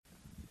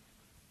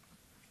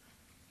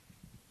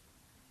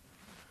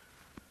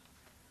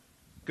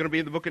Going to be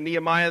in the book of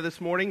Nehemiah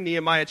this morning,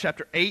 Nehemiah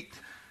chapter 8,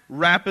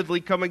 rapidly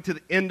coming to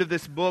the end of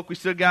this book. We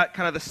still got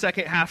kind of the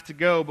second half to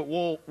go, but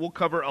we'll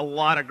cover a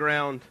lot of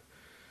ground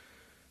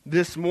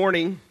this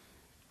morning.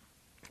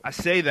 I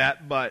say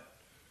that, but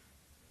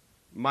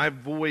my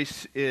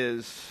voice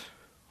is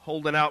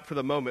holding out for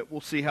the moment. We'll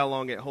see how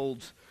long it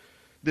holds.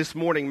 This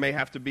morning may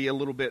have to be a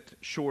little bit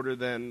shorter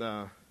than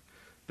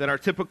our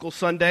typical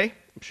Sunday.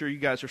 I'm sure you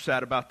guys are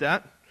sad about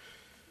that.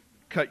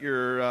 Cut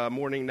your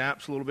morning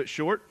naps a little bit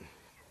short.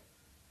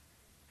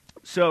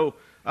 So,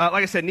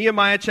 like I said,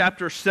 Nehemiah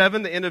chapter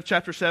 7, the end of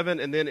chapter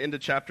 7, and then into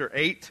chapter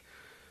 8.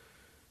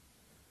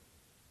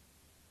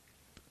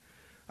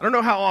 I don't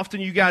know how often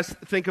you guys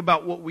think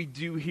about what we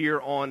do here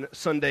on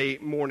Sunday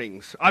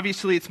mornings.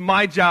 Obviously, it's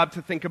my job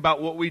to think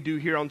about what we do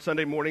here on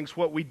Sunday mornings,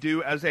 what we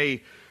do as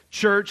a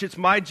church. It's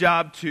my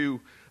job to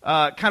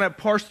kind of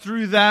parse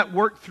through that,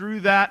 work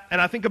through that,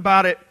 and I think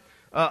about it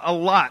a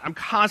lot. I'm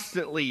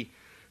constantly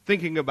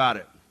thinking about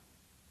it.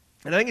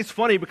 And I think it's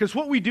funny because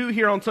what we do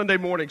here on Sunday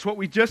mornings, what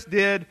we just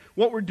did,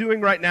 what we're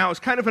doing right now is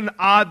kind of an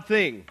odd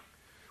thing.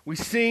 We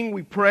sing,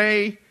 we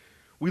pray,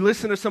 we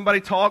listen to somebody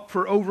talk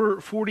for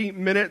over 40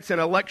 minutes in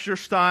a lecture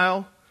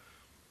style.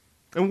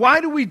 And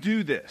why do we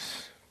do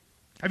this?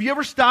 Have you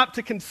ever stopped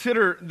to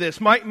consider this?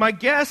 My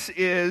guess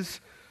is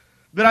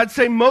that I'd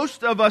say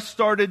most of us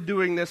started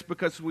doing this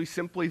because we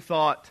simply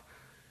thought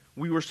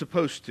we were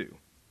supposed to.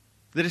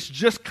 That it's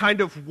just kind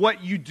of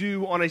what you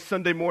do on a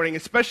Sunday morning,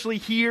 especially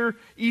here,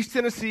 East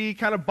Tennessee,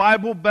 kind of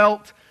Bible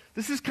Belt.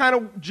 This is kind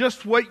of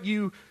just what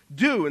you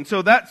do. And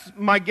so that's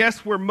my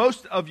guess where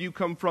most of you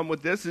come from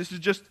with this. This is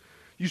just,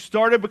 you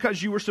started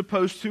because you were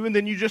supposed to, and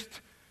then you just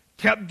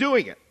kept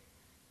doing it.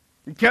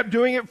 You kept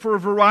doing it for a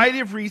variety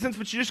of reasons,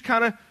 but you just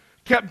kind of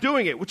kept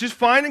doing it, which is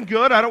fine and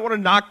good. I don't want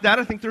to knock that.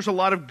 I think there's a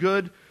lot of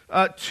good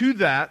to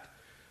that.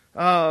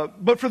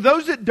 But for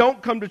those that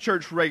don't come to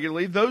church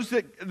regularly, those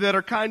that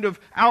are kind of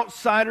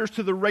outsiders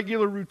to the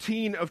regular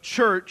routine of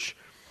church,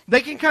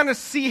 they can kind of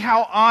see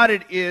how odd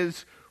it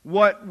is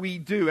what we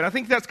do. And I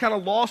think that's kind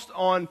of lost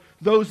on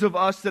those of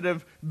us that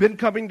have been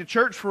coming to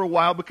church for a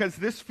while because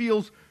this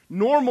feels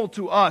normal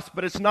to us,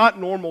 but it's not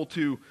normal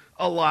to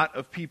a lot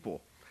of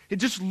people. It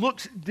just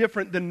looks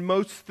different than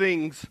most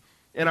things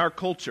in our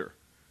culture.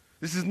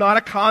 This is not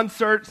a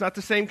concert. It's not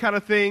the same kind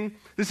of thing.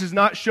 This is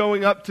not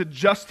showing up to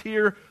just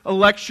hear a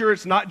lecture.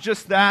 It's not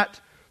just that.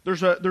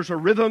 There's a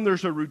rhythm.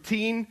 There's a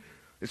routine.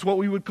 It's what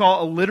we would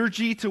call a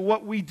liturgy to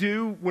what we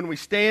do when we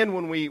stand,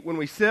 when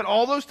we sit.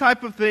 All those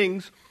type of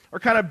things are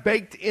kind of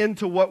baked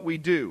into what we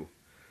do.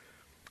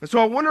 And so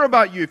I wonder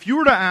about you. If you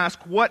were to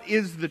ask, what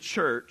is the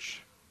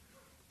church?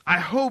 I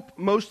hope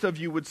most of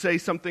you would say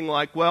something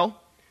like,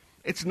 well,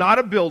 it's not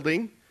a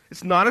building.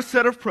 It's not a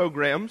set of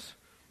programs.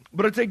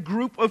 But it's a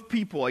group of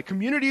people, a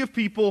community of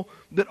people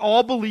that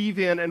all believe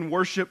in and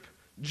worship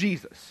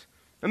Jesus.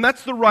 And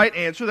that's the right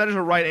answer. That is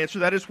a right answer.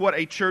 That is what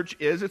a church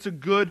is. It's a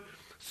good,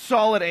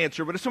 solid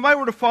answer. But if somebody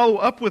were to follow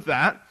up with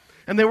that,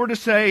 and they were to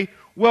say,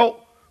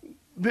 well,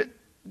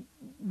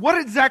 what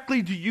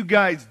exactly do you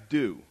guys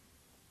do?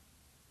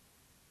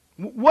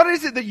 What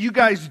is it that you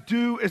guys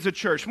do as a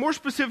church? More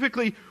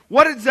specifically,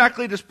 what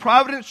exactly does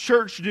Providence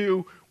Church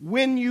do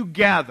when you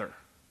gather?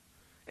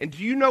 And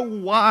do you know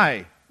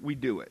why we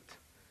do it?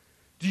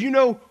 Do you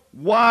know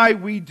why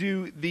we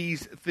do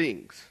these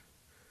things?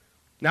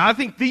 Now, I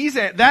think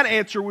that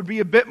answer would be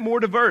a bit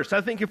more diverse.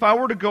 I think if I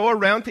were to go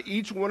around to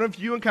each one of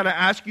you and kind of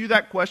ask you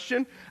that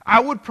question, I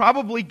would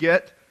probably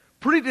get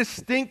pretty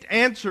distinct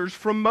answers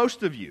from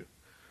most of you.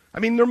 I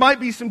mean, there might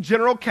be some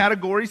general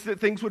categories that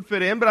things would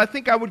fit in, but I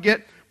think I would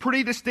get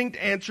pretty distinct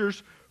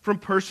answers from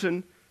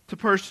person to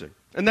person.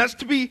 And that's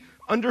to be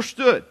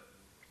understood.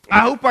 I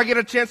hope I get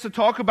a chance to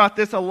talk about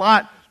this a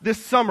lot this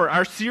summer.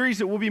 Our series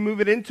that we'll be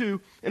moving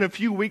into in a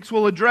few weeks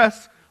will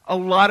address a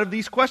lot of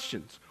these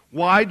questions.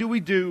 Why do we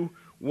do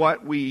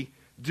what we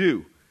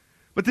do?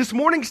 But this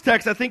morning's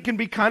text, I think, can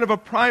be kind of a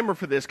primer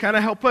for this, kind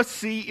of help us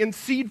see in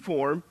seed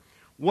form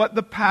what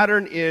the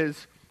pattern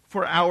is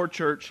for our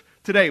church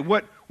today.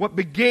 What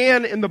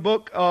began in the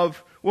book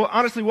of, well,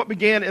 honestly, what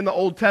began in the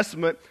Old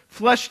Testament,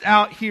 fleshed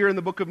out here in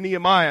the book of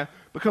Nehemiah,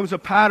 becomes a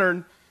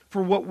pattern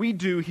for what we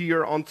do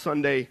here on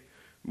Sunday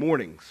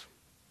mornings.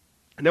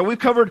 Now, we've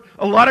covered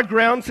a lot of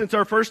ground since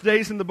our first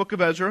days in the book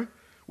of Ezra.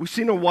 We've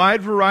seen a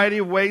wide variety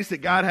of ways that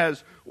God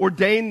has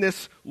ordained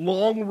this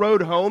long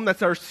road home.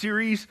 That's our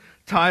series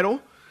title.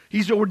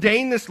 He's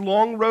ordained this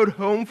long road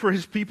home for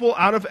his people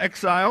out of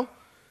exile.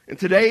 And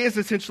today is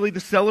essentially the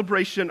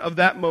celebration of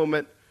that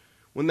moment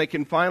when they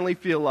can finally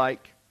feel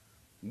like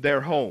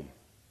they're home.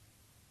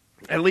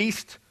 At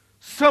least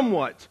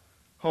somewhat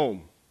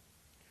home.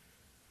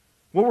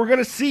 What we're going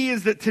to see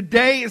is that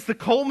today is the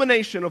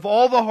culmination of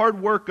all the hard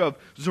work of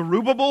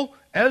Zerubbabel,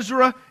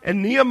 Ezra,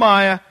 and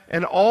Nehemiah,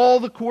 and all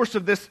the course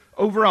of this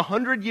over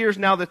 100 years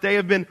now that they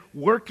have been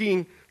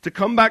working to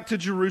come back to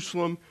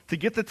Jerusalem, to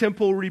get the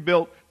temple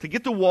rebuilt, to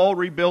get the wall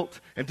rebuilt,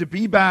 and to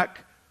be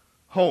back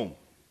home.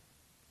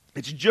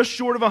 It's just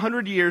short of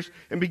 100 years,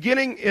 and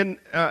beginning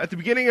at the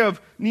beginning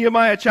of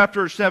Nehemiah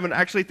chapter 7,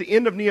 actually at the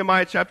end of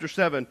Nehemiah chapter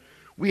 7,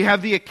 we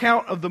have the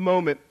account of the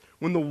moment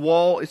when the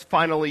wall is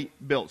finally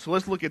built. So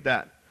let's look at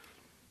that.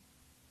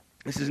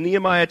 This is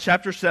Nehemiah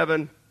chapter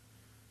 7.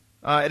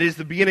 It is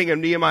the beginning of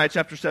Nehemiah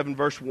chapter 7,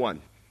 verse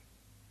 1.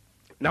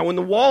 Now when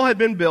the wall had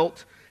been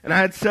built, and I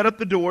had set up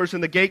the doors,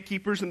 and the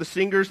gatekeepers and the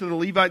singers and the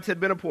Levites had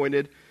been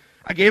appointed,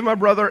 I gave my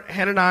brother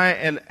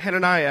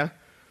Hananiah,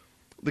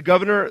 the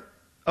governor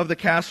of the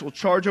castle,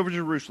 charge over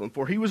Jerusalem,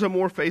 for he was a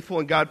more faithful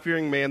and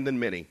God-fearing man than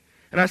many.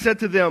 And I said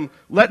to them,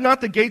 let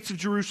not the gates of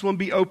Jerusalem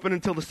be open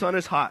until the sun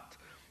is hot.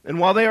 And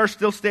while they are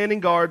still standing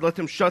guard, let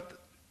them shut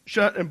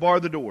and bar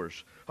the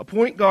doors.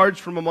 Appoint guards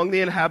from among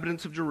the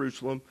inhabitants of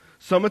Jerusalem,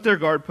 some at their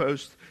guard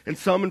posts, and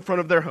some in front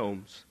of their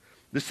homes.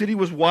 The city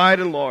was wide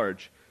and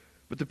large,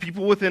 but the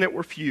people within it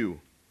were few,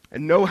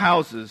 and no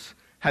houses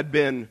had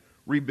been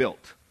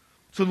rebuilt.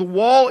 So the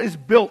wall is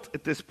built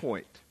at this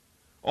point.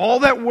 All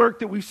that work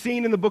that we've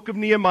seen in the book of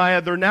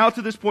Nehemiah, they're now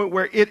to this point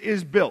where it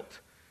is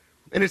built.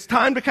 And it's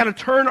time to kind of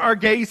turn our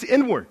gaze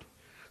inward.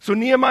 So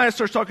Nehemiah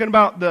starts talking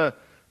about the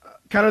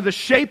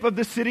shape of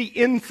the city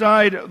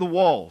inside the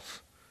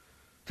walls,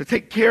 to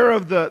take care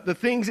of the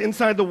things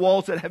inside the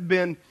walls that have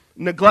been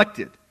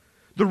neglected.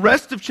 The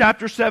rest of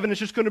chapter 7 is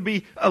just going to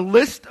be a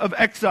list of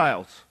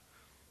exiles,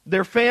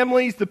 their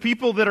families, the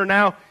people that are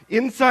now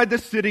inside the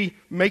city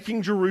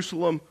making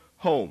Jerusalem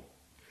home.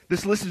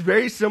 This list is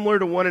very similar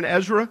to one in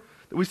Ezra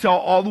that we saw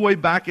all the way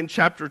back in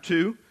chapter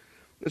 2.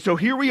 And so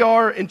here we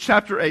are in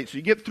chapter 8. So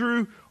you get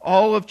through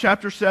all of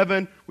chapter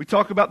 7. We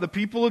talk about the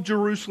people of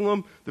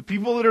Jerusalem, the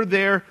people that are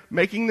there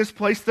making this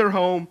place their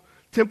home.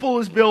 Temple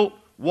is built,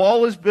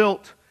 wall is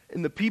built,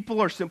 and the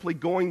people are simply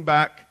going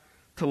back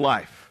to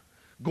life.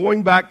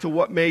 Going back to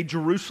what made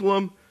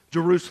Jerusalem,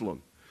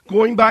 Jerusalem.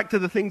 Going back to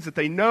the things that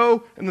they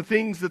know and the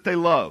things that they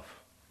love.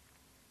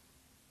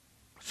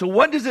 So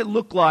what does it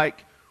look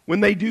like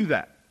when they do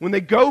that? When they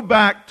go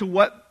back to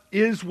what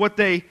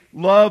they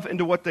love and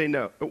to what they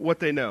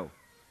know.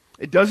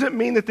 It doesn't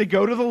mean that they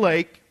go to the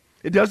lake.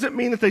 It doesn't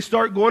mean that they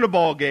start going to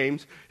ball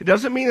games. It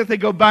doesn't mean that they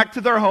go back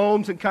to their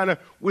homes and kind of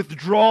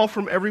withdraw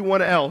from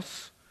everyone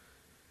else.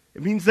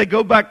 It means they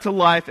go back to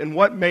life, and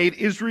what made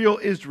Israel,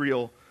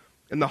 Israel,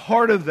 and the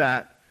heart of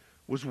that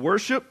was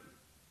worship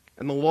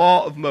and the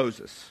law of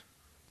Moses.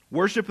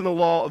 Worship and the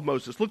law of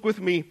Moses. Look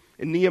with me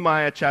in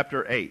Nehemiah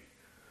chapter 8.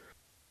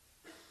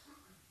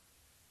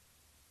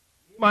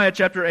 Nehemiah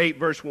chapter 8,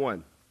 verse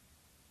 1.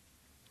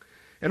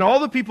 And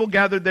all the people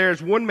gathered there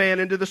as one man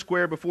into the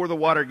square before the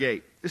water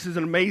gate. This is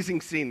an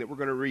amazing scene that we're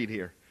going to read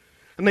here.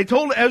 And they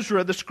told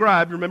Ezra the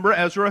scribe, remember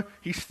Ezra,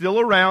 he's still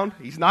around,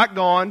 he's not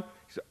gone,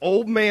 he's an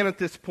old man at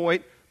this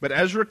point, but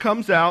Ezra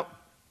comes out.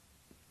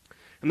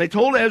 And they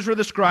told Ezra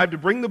the scribe to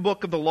bring the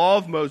book of the law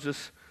of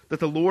Moses that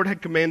the Lord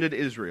had commanded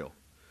Israel.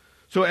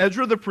 So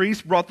Ezra the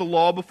priest brought the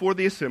law before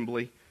the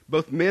assembly,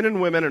 both men and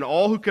women and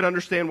all who could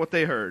understand what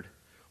they heard,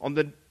 on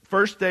the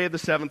first day of the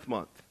 7th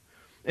month.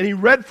 And he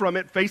read from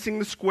it facing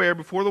the square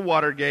before the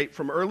water gate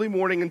from early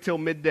morning until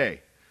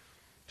midday.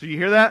 So you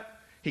hear that?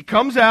 He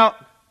comes out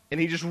and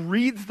he just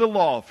reads the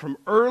law from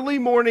early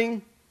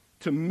morning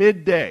to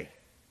midday.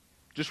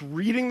 Just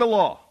reading the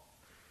law.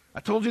 I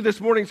told you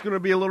this morning it's going to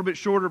be a little bit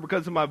shorter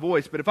because of my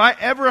voice, but if I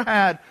ever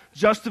had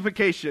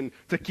justification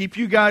to keep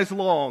you guys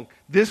long,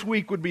 this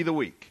week would be the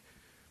week.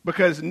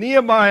 Because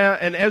Nehemiah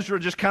and Ezra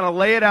just kind of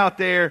lay it out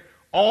there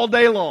all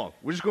day long.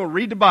 We're just going to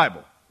read the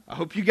Bible. I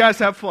hope you guys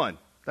have fun.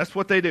 That's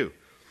what they do.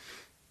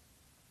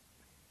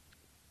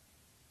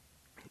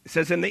 It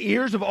says, and the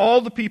ears of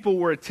all the people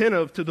were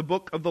attentive to the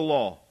book of the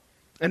law.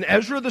 And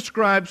Ezra the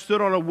scribe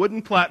stood on a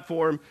wooden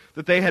platform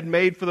that they had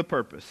made for the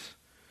purpose.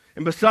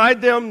 And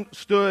beside them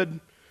stood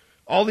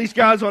all these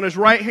guys on his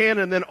right hand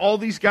and then all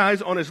these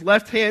guys on his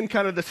left hand,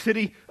 kind of the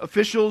city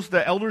officials,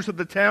 the elders of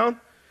the town.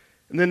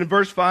 And then in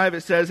verse 5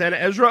 it says, and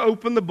Ezra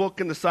opened the book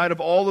in the sight of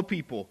all the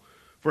people,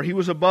 for he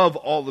was above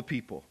all the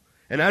people.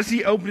 And as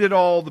he opened it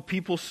all, the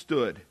people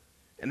stood.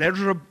 And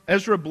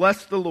Ezra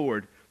blessed the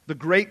Lord, the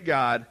great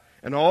God,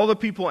 and all the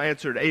people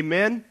answered,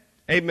 Amen,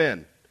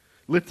 Amen,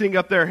 lifting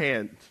up their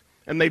hands.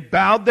 And they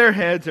bowed their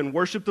heads and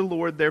worshiped the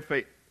Lord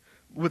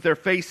with their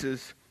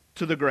faces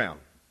to the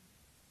ground.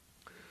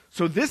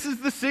 So this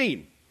is the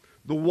scene.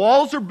 The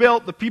walls are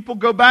built, the people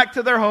go back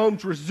to their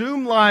homes,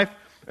 resume life,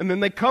 and then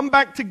they come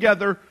back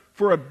together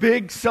for a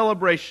big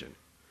celebration.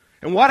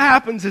 And what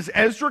happens is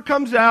Ezra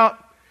comes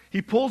out,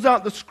 he pulls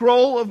out the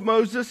scroll of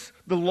Moses,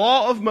 the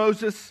law of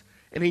Moses,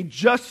 and he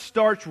just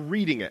starts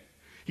reading it.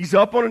 He's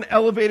up on an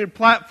elevated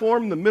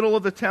platform in the middle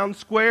of the town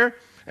square,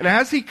 and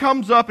as he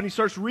comes up and he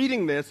starts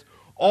reading this,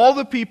 all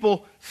the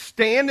people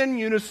stand in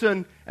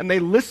unison and they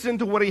listen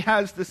to what he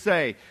has to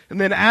say.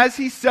 And then as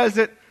he says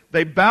it,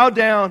 they bow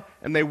down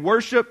and they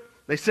worship,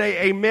 they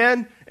say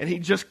amen, and he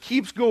just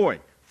keeps going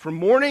from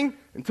morning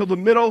until the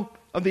middle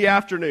of the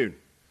afternoon.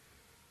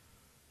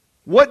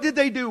 What did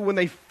they do when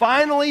they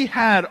finally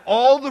had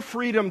all the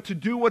freedom to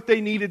do what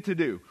they needed to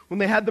do? When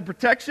they had the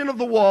protection of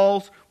the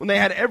walls, when they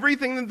had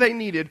everything that they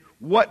needed,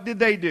 what did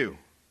they do?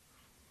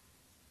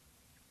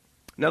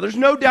 Now, there's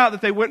no doubt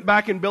that they went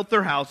back and built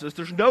their houses.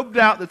 There's no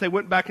doubt that they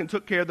went back and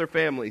took care of their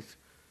families.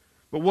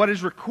 But what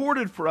is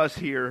recorded for us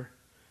here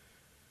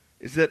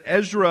is that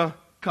Ezra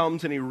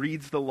comes and he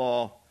reads the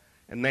law,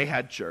 and they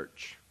had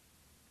church.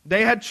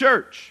 They had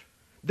church.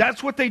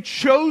 That's what they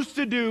chose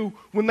to do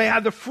when they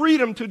had the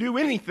freedom to do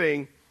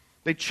anything.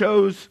 They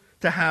chose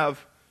to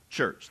have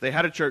church. They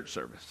had a church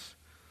service.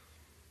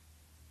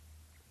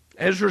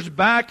 Ezra's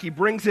back. He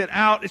brings it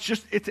out.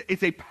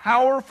 It's a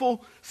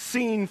powerful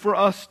scene for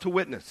us to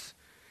witness.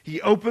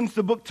 He opens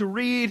the book to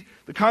read.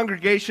 The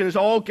congregation is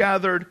all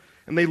gathered,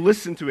 and they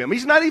listen to him.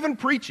 He's not even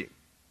preaching.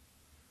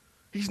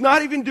 He's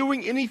not even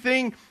doing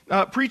anything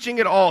preaching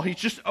at all. He's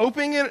just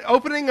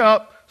opening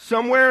up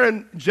somewhere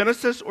in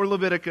Genesis or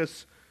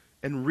Leviticus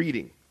and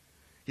reading.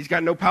 He's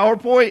got no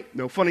PowerPoint,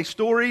 no funny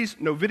stories,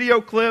 no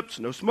video clips,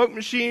 no smoke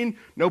machine,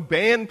 no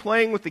band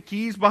playing with the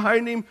keys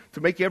behind him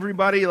to make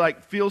everybody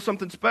feel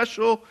something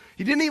special.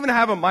 He didn't even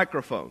have a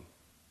microphone.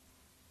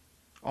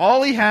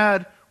 All he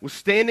had was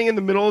standing in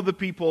the middle of the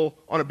people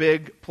on a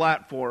big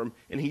platform,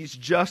 and he's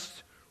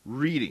just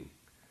reading.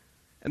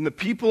 And the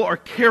people are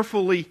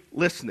carefully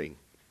listening.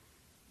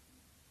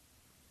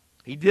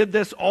 He did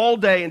this all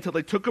day until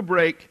they took a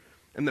break,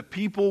 and the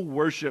people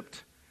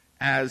worshiped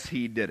as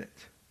he did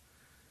it.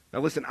 Now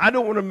listen, I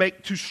don't want to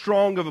make too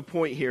strong of a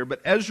point here, but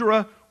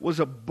Ezra was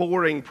a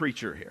boring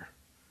preacher here.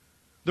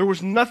 There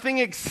was nothing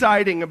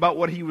exciting about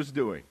what he was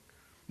doing.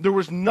 There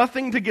was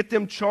nothing to get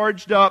them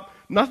charged up,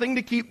 nothing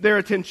to keep their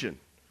attention.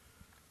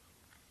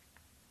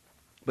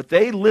 But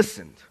they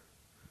listened.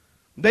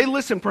 They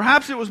listened.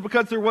 Perhaps it was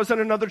because there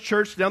wasn't another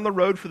church down the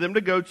road for them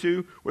to go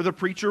to where the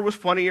preacher was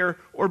funnier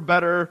or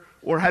better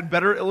or had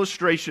better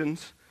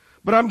illustrations.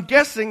 But I'm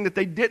guessing that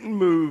they didn't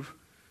move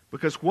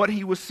because what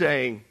he was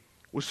saying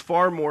was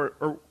far more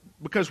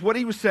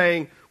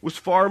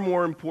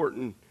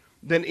important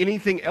than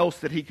anything else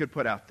that he could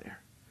put out there.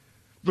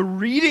 The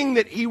reading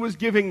that he was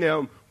giving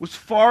them was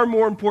far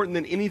more important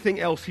than anything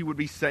else he would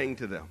be saying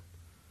to them.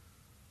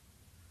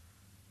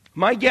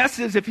 My guess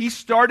is if he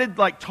started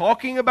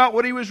talking about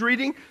what he was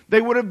reading,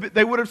 they would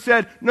have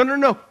said,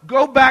 no,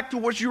 go back to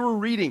what you were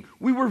reading.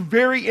 We were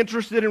very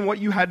interested in what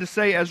you had to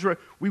say, Ezra.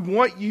 We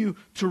want you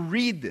to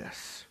read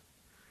this.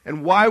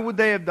 And why would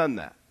they have done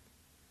that?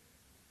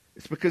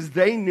 It's because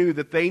they knew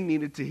that they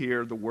needed to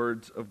hear the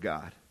words of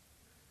God.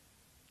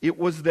 It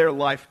was their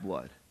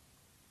lifeblood.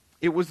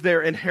 It was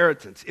their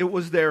inheritance. It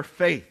was their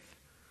faith.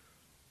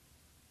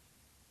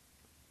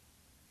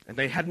 And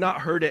they had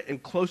not heard it in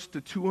close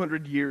to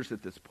 200 years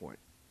at this point.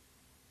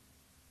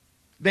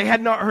 They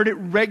had not heard it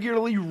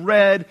regularly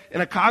read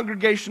in a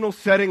congregational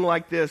setting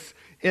like this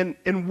in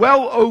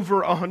well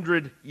over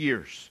 100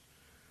 years.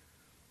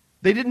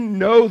 They didn't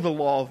know the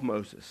law of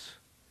Moses.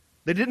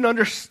 They didn't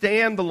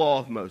understand the law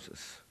of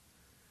Moses.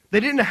 They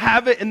didn't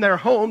have it in their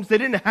homes. They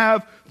didn't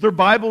have their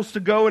Bibles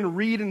to go and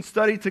read and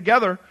study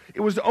together.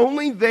 It was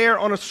only there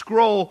on a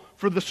scroll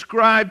for the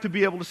scribe to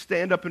be able to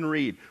stand up and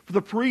read, for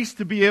the priest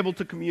to be able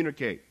to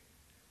communicate.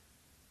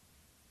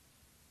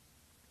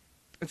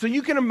 And so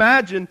you can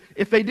imagine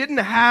if they didn't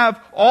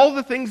have all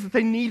the things that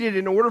they needed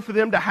in order for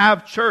them to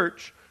have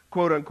church,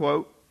 quote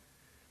unquote,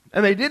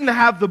 and they didn't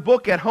have the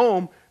book at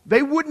home,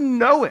 they wouldn't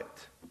know it.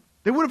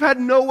 They would have had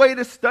no way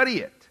to study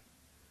it.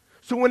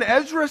 So when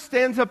Ezra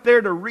stands up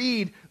there to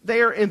read,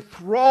 they are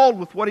enthralled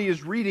with what he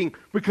is reading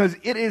because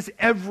it is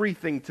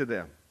everything to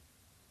them.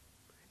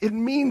 It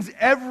means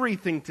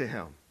everything to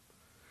him.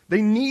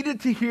 They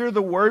needed to hear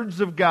the words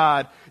of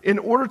God in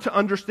order to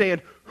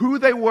understand who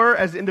they were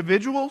as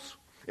individuals,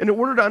 in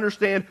order to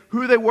understand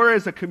who they were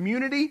as a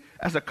community,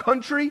 as a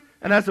country,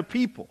 and as a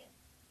people.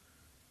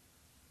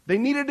 They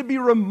needed to be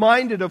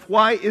reminded of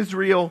why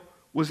Israel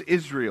was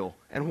Israel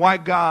and why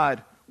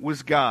God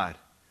was God.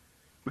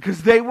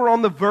 Because they were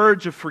on the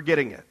verge of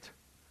forgetting it.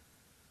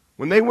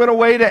 When they went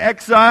away to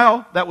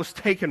exile, that was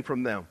taken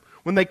from them.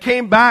 When they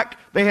came back,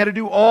 they had to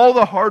do all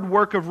the hard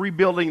work of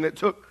rebuilding that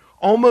took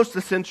almost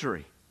a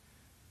century.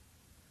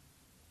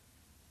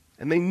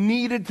 And they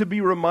needed to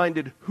be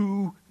reminded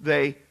who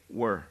they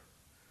were.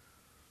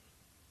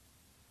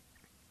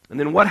 And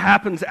then what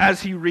happens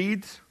as he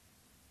reads?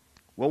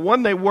 Well,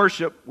 one, they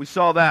worship. We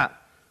saw that.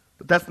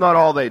 But that's not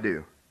all they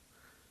do.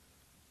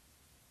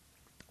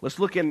 Let's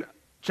look in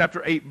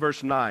chapter 8,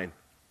 verse 9.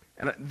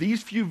 And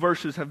these few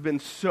verses have been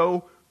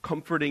so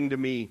comforting to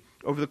me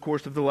over the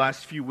course of the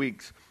last few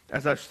weeks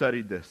as I've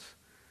studied this.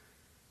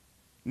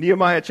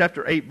 Nehemiah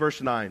chapter 8,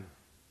 verse 9.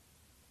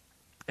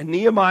 And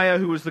Nehemiah,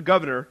 who was the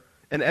governor,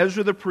 and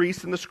Ezra the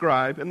priest and the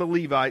scribe and the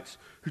Levites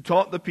who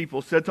taught the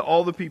people, said to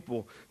all the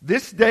people,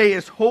 "This day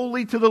is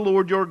holy to the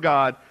Lord your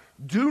God.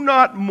 Do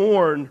not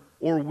mourn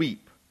or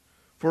weep."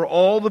 For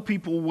all the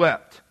people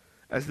wept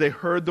as they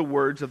heard the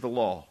words of the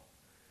law.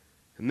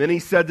 And then he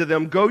said to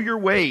them, "Go your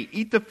way,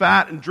 eat the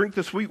fat and drink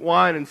the sweet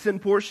wine, and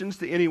send portions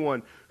to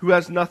anyone who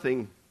has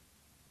nothing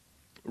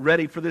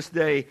ready, for this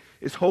day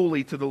is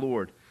holy to the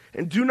Lord.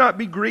 And do not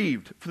be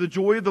grieved, for the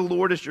joy of the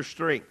Lord is your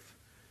strength."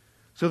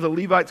 So the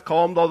Levites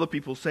calmed all the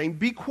people, saying,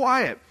 "Be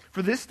quiet,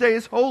 for this day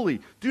is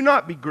holy. Do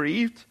not be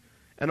grieved."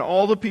 And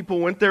all the people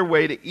went their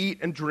way to eat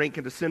and drink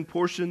and to send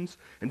portions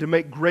and to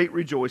make great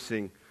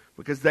rejoicing,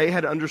 because they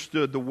had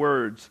understood the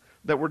words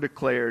that were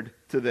declared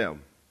to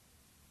them.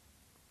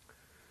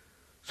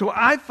 So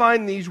I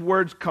find these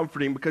words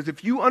comforting because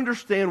if you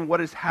understand what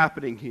is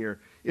happening here,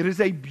 it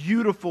is a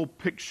beautiful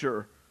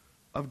picture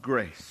of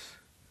grace.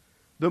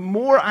 The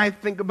more I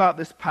think about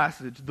this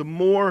passage, the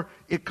more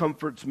it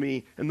comforts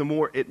me and the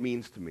more it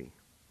means to me.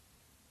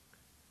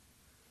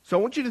 So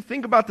I want you to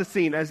think about the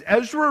scene. As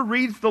Ezra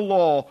reads the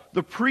law,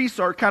 the priests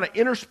are kind of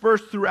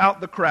interspersed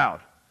throughout the crowd.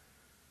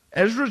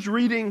 Ezra's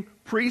reading,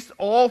 priests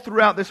all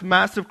throughout this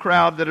massive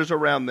crowd that is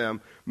around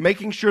them,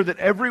 making sure that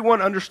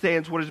everyone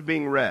understands what is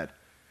being read.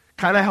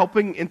 Kind of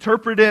helping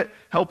interpret it,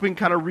 helping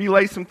kind of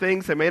relay some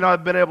things. They may not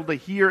have been able to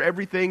hear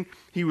everything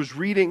he was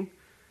reading.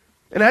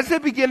 And as they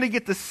begin to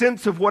get the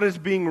sense of what is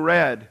being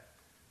read,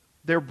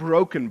 they're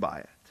broken by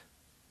it.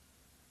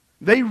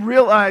 They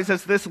realize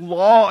as this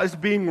law is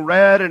being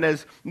read and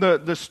as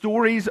the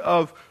stories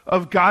of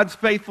God's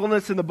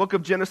faithfulness in the book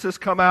of Genesis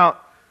come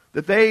out,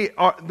 that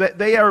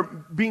they are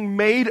being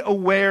made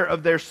aware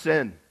of their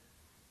sin,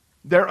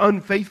 their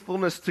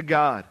unfaithfulness to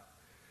God,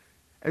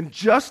 and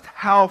just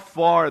how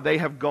far they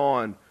have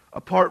gone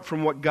apart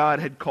from what God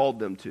had called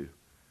them to.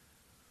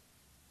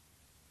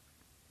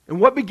 And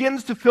what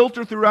begins to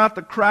filter throughout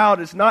the crowd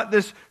is not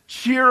this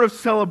cheer of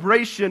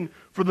celebration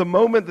for the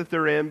moment that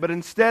they're in, but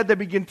instead they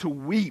begin to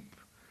weep.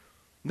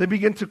 They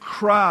begin to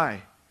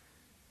cry.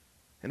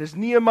 And as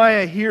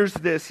Nehemiah hears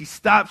this, he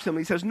stops him.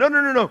 He says,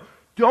 No.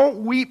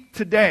 Don't weep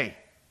today.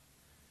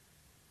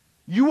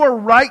 You are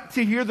right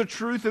to hear the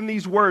truth in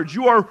these words.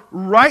 You are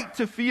right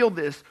to feel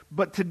this.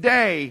 But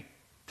today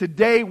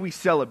we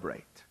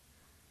celebrate.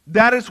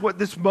 That is what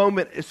this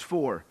moment is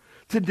for.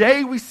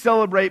 Today we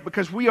celebrate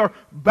because we are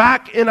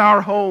back in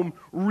our home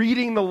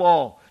reading the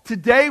law.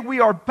 Today we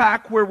are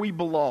back where we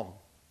belong.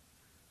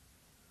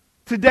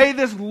 Today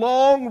this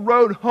long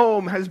road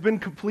home has been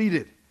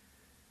completed.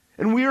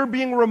 And we are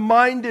being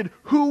reminded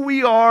who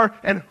we are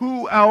and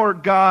who our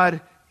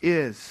God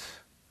is.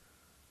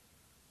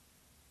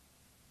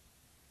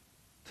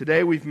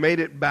 Today we've made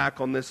it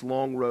back on this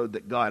long road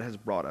that God has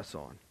brought us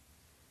on.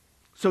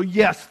 So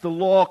yes, the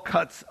law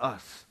cuts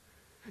us.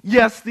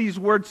 Yes, these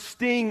words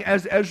sting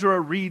as Ezra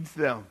reads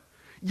them.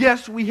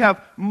 Yes, we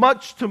have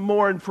much to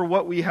mourn for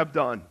what we have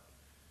done.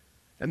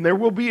 And there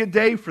will be a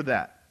day for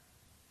that.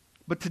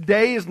 But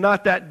today is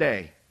not that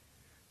day.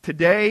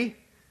 Today,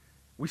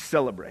 we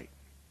celebrate.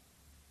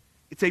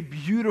 It's a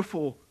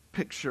beautiful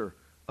picture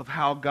of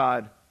how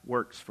God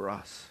works for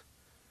us.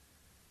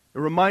 It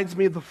reminds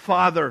me of the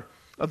father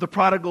of the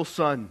prodigal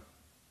son.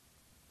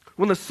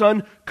 When the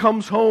son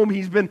comes home,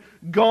 he's been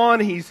gone.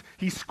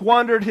 He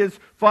squandered his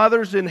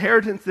father's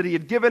inheritance that he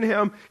had given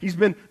him. He's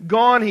been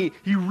gone. He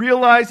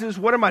realizes,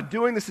 what am I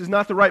doing? This is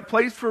not the right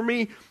place for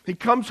me. He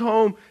comes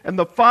home, and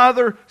the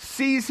father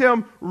sees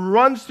him,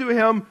 runs to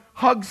him,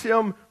 hugs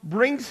him,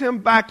 brings him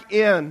back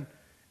in,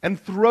 and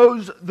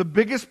throws the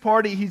biggest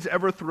party he's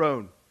ever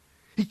thrown.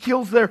 He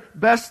kills their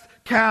best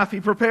calf.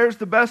 He prepares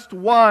the best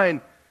wine,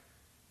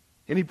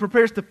 and he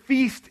prepares to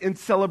feast in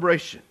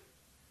celebration.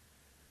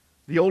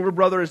 The older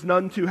brother is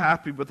none too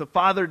happy, but the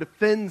father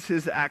defends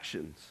his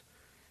actions.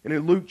 And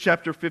in Luke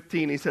chapter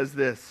 15, he says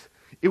this,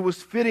 "It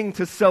was fitting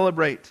to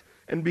celebrate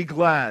and be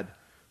glad,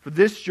 for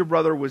this your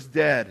brother was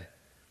dead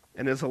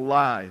and is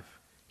alive.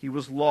 He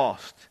was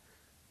lost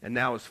and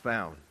now is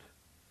found."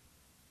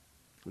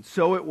 And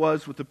so it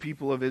was with the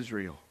people of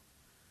Israel.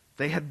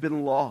 They had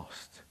been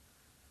lost.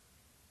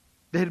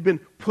 They had been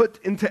put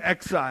into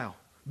exile,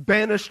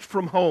 banished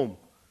from home.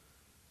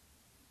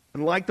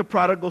 And like the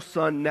prodigal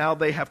son, now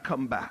they have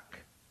come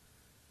back.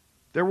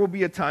 There will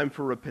be a time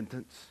for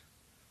repentance.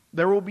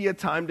 There will be a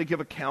time to give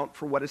account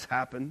for what has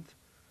happened,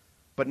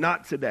 but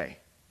not today.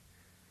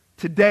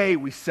 Today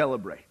we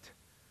celebrate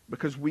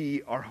because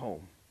we are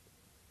home.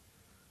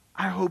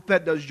 I hope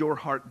that does your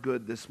heart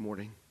good this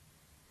morning.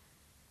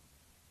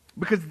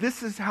 Because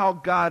this is how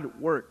God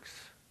works.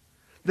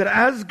 That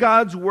as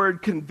God's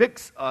word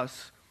convicts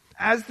us,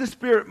 as the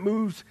Spirit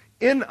moves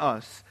in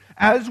us,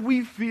 as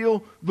we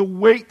feel the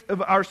weight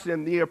of our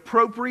sin, the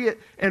appropriate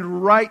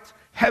and right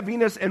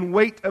heaviness and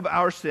weight of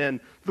our sin,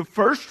 the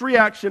first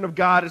reaction of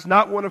God is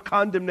not one of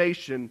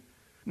condemnation,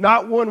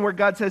 not one where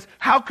God says,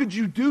 "How could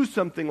you do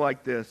something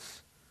like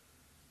this?"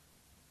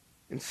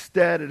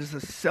 Instead, it is a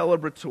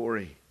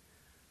celebratory,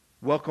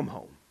 "Welcome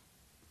home.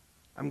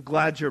 I'm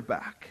glad you're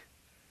back."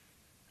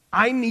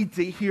 I need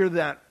to hear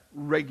that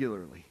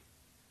regularly.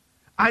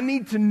 I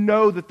need to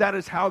know that that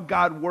is how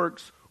God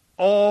works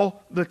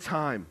all the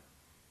time.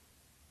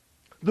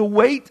 The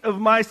weight of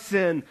my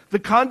sin, the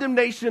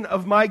condemnation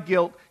of my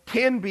guilt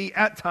can be,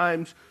 at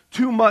times,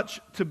 too much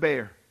to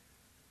bear.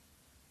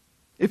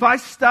 If I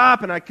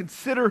stop and I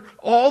consider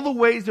all the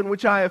ways in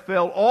which I have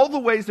failed, all the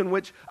ways in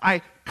which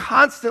I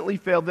constantly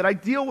fail, that I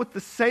deal with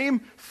the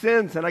same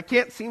sins, and I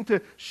can't seem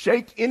to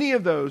shake any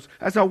of those,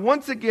 as I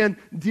once again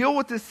deal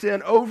with this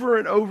sin over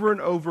and over and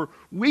over,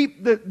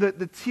 weep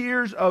the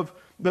tears of,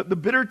 the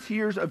bitter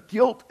tears of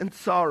guilt and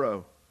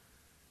sorrow,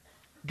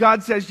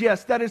 God says,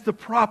 yes, that is the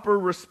proper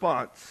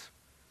response.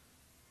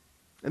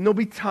 And there'll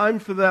be time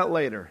for that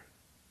later.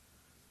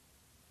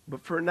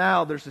 But for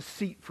now, there's a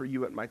seat for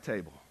you at my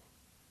table.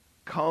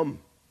 Come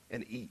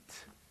and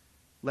eat.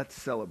 Let's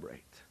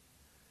celebrate.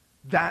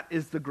 That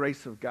is the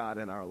grace of God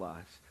in our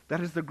lives.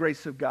 That is the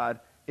grace of God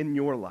in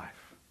your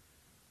life.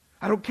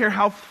 I don't care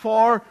how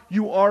far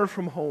you are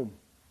from home.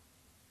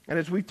 And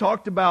as we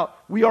talked about,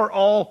 we are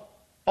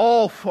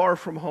all far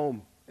from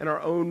home in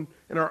our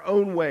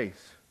own ways.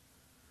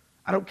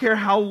 I don't care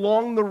how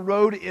long the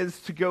road is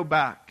to go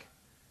back.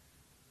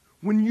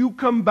 When you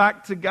come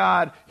back to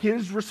God,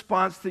 His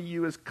response to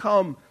you is,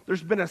 come.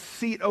 There's been a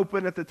seat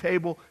open at the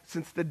table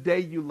since the day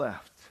you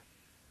left.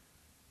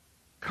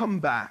 Come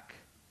back.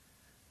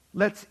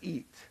 Let's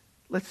eat.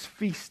 Let's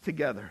feast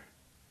together.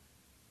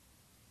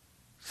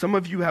 Some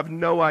of you have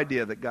no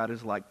idea that God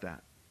is like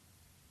that.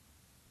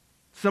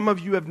 Some of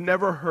you have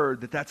never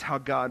heard that that's how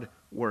God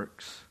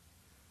works.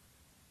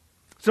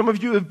 Some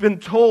of you have been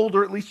told,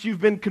 or at least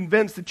you've been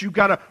convinced, that you've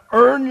got to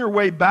earn your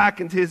way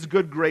back into His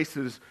good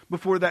graces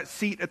before that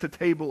seat at the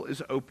table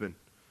is open.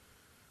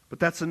 But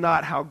that's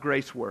not how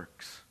grace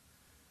works.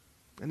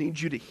 I need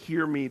you to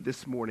hear me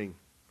this morning.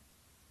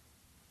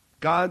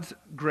 God's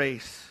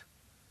grace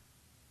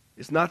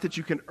is not that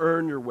you can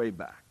earn your way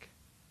back.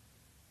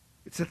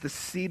 It's that the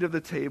seat of the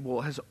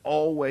table has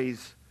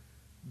always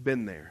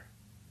been there,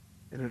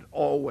 and it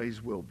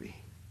always will be.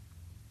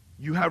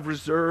 You have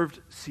reserved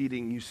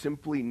seating. You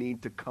simply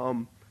need to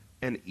come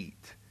and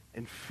eat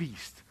and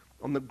feast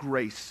on the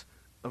grace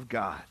of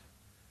God.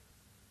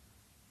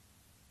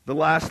 The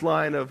last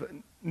line of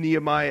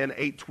Nehemiah in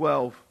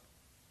 8:12,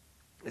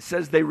 it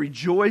says they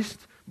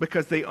rejoiced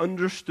because they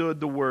understood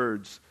the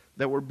words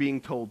that were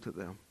being told to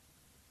them.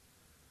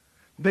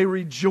 They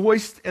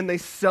rejoiced and they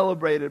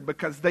celebrated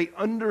because they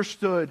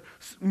understood,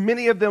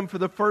 many of them for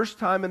the first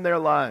time in their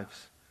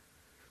lives.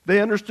 They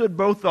understood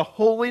both the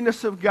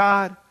holiness of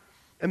God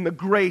and the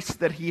grace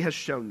that He has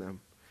shown them.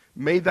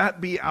 May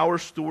that be our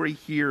story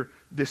here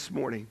this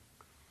morning.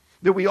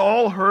 That we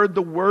all heard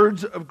the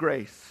words of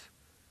grace.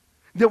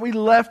 That we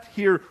left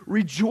here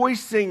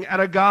rejoicing at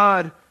a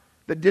God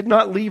that did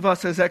not leave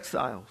us as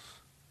exiles,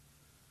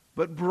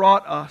 but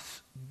brought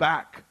us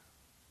back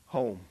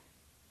home.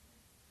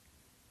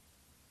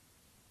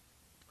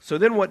 So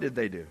then what did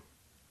they do?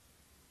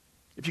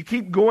 If you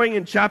keep going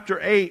in chapter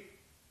 8,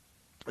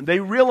 they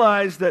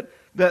realize that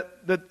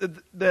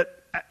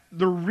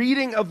the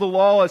reading of the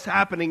law is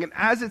happening, and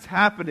as it's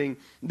happening,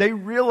 they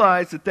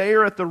realize that they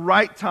are at the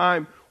right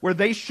time where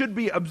they should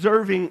be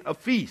observing a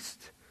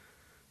feast,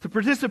 to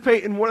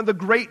participate in one of the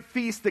great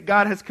feasts that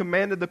God has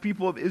commanded the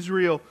people of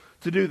Israel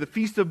to do, the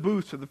Feast of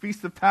Booths or the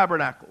Feast of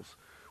Tabernacles.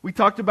 We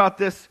talked about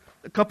this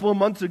a couple of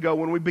months ago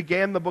when we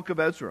began the book of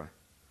Ezra.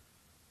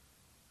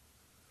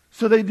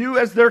 So they do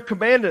as they're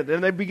commanded,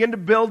 and they begin to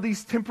build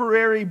these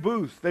temporary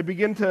booths. They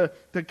begin to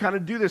kind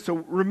of do this. So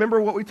remember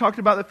what we talked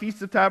about, the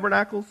Feast of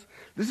Tabernacles?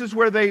 This is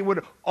where they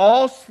would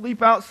all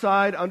sleep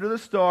outside under the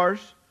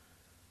stars.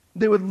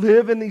 They would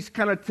live in these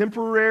kind of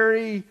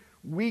temporary,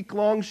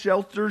 week-long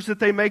shelters that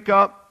they make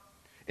up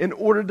in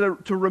order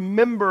to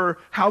remember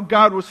how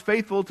God was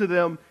faithful to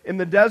them in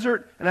the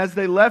desert and as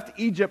they left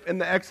Egypt in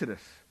the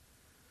Exodus.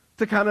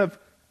 To kind of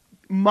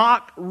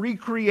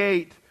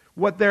recreate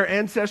what their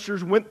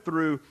ancestors went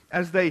through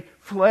as they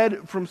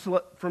fled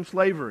from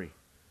slavery.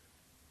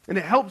 And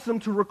it helps them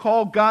to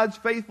recall God's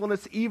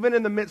faithfulness even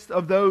in the midst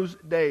of those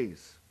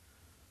days.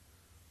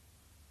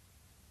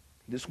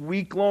 This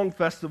week-long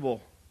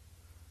festival.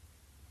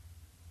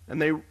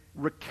 And they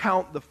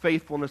recount the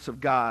faithfulness of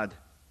God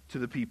to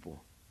the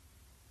people.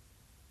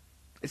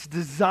 It's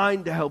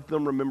designed to help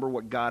them remember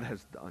what God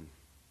has done.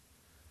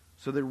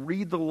 So they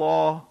read the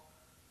law.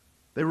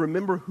 They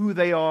remember who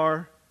they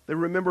are. They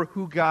remember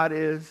who God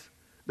is.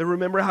 They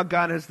remember how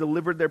God has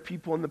delivered their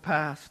people in the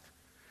past.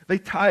 They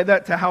tie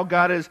that to how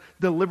God has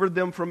delivered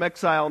them from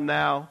exile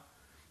now.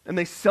 And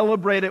they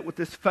celebrate it with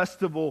this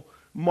festival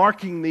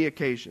marking the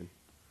occasion.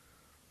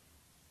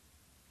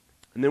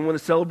 And then when the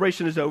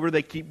celebration is over,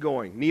 they keep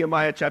going.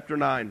 Nehemiah chapter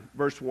 9,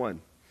 verse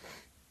 1.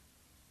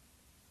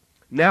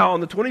 Now on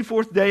the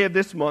 24th day of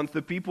this month,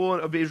 the people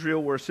of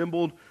Israel were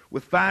assembled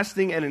with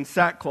fasting and in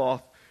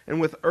sackcloth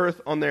and with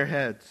earth on their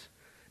heads.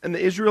 And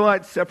the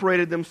Israelites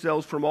separated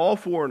themselves from all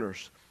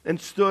foreigners and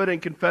stood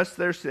and confessed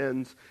their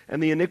sins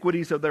and the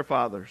iniquities of their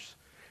fathers.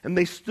 And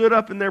they stood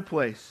up in their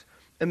place,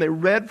 and they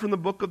read from the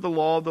book of the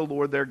law of the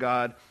Lord their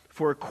God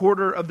for a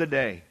quarter of the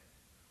day.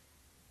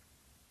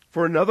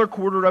 For another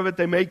quarter of it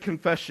they made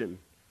confession,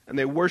 and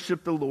they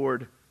worshiped the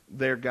Lord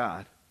their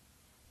God.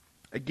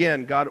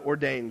 Again, God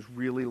ordains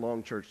really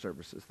long church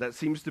services. That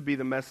seems to be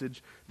the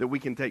message that we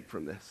can take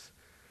from this.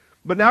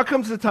 But now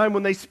comes the time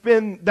when they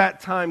spend that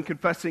time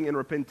confessing and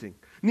repenting.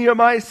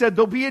 Nehemiah said,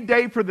 there'll be a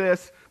day for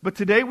this, but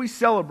today we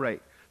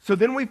celebrate. So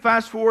then we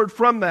fast forward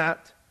from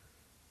that,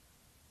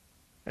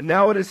 and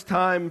now it is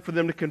time for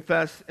them to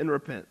confess and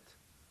repent.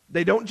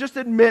 They don't just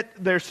admit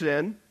their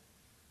sin,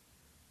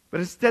 but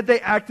instead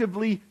they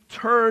actively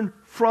turn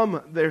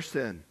from their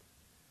sin.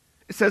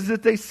 It says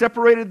that they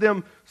separated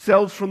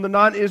themselves from the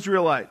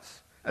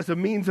non-Israelites as a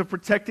means of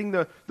protecting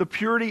the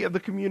purity of the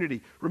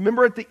community.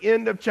 Remember at the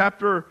end of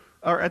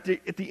at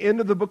the end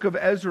of the book of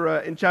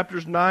Ezra in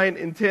chapters 9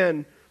 and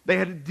 10, they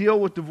had to deal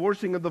with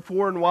divorcing of the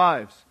foreign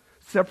wives.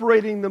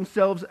 separating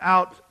themselves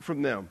out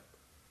from them.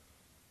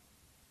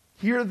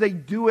 Here they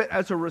do it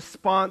as a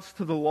response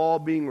to the law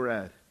being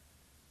read.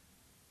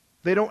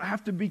 They don't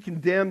have to be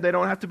condemned. They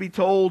don't have to be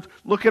told,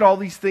 look at all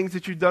these things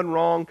that you've done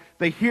wrong.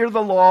 They hear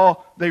the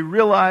law. They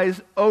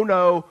realize, oh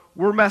no,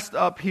 we're messed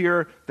up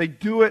here. They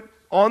do it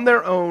on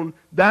their own.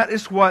 That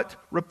is what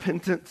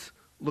repentance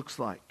looks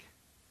like.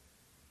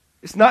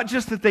 It's not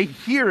just that they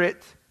hear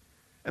it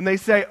and they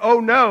say,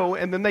 oh no,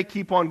 and then they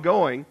keep on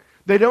going.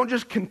 They don't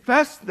just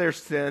confess their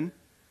sin.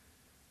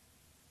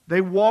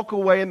 They walk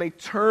away and they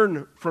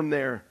turn from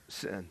their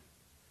sin.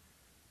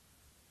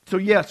 So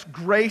yes,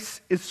 grace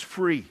is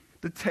free.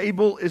 The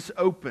table is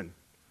open.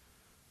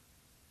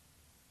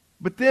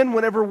 But then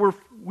whenever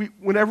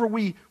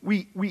we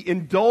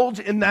indulge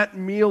in that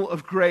meal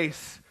of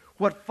grace,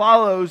 what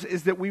follows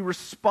is that we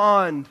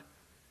respond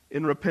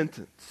in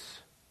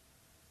repentance.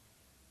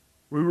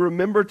 We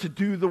remember to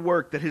do the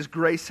work that His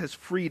grace has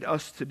freed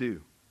us to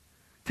do.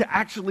 To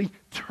actually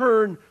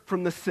turn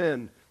from the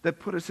sin that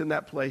put us in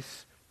that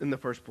place in the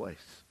first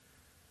place.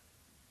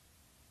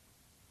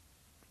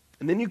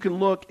 And then you can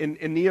look in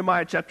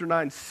Nehemiah chapter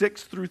 9,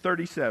 6 through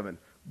 37.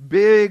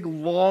 Big,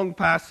 long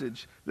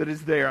passage that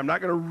is there. I'm not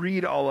going to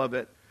read all of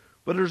it.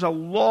 But there's a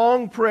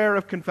long prayer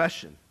of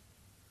confession.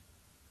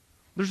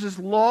 There's this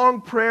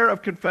long prayer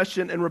of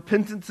confession and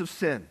repentance of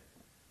sin.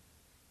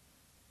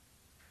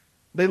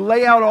 They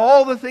lay out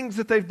all the things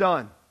that they've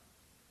done.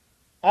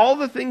 All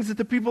the things that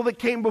the people that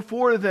came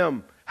before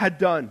them had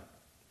done.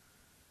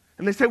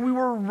 And they say, we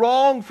were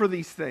wrong for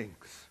these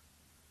things.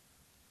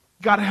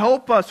 God,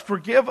 help us,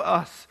 forgive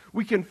us.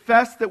 We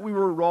confess that we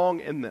were wrong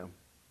in them.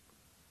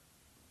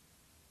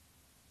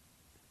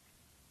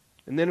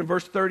 And then in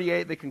verse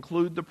 38, they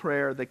conclude the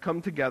prayer. They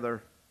come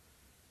together.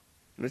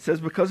 And it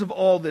says, because of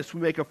all this,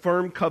 we make a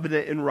firm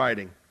covenant in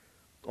writing.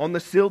 On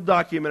the sealed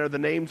document are the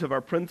names of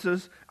our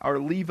princes, our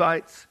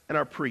Levites, and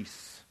our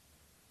priests.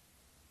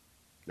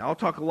 Now, I'll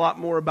talk a lot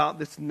more about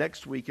this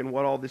next week and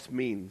what all this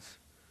means.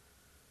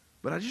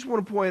 But I just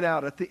want to point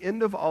out, at the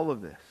end of all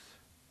of this,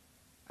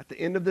 at the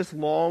end of this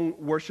long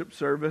worship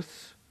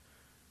service,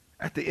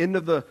 at the end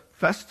of the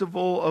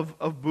festival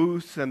of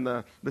booths and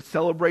the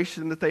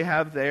celebration that they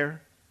have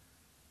there,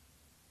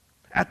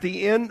 at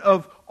the end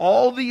of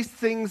all these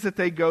things that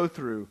they go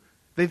through,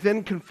 they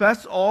then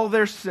confess all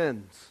their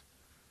sins,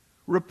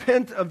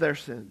 repent of their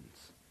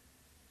sins.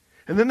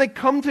 And then they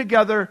come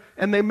together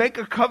and they make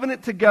a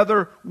covenant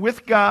together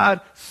with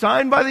God,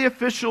 signed by the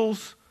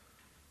officials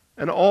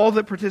and all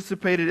that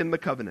participated in the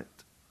covenant.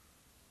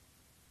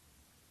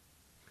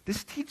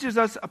 This teaches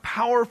us a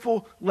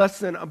powerful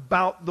lesson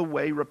about the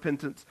way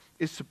repentance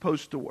is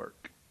supposed to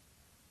work.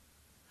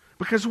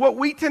 Because what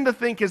we tend to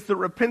think is that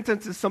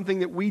repentance is something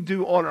that we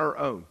do on our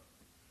own.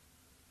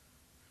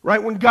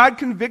 Right? When God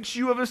convicts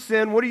you of a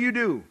sin, what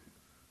do?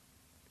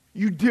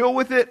 You deal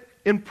with it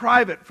in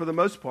private for the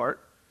most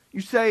part.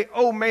 You say,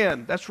 oh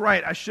man, that's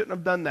right, I shouldn't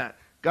have done that.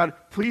 God,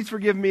 please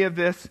forgive me of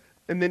this,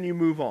 and then you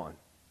move on.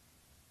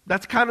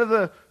 That's kind of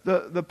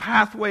the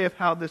pathway of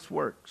how this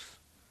works.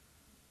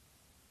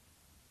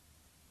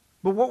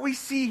 But what we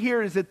see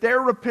here is that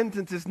their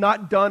repentance is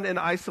not done in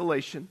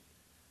isolation.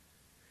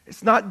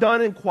 It's not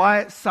done in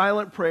quiet,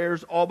 silent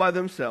prayers all by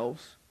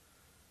themselves.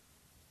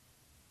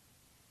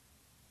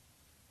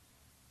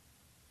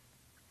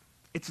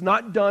 It's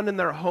not done in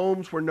their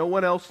homes where no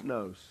one else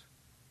knows.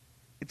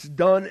 It's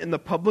done in the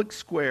public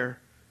square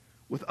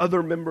with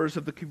other members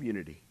of the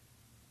community.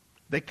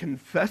 They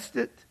confessed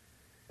it,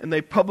 and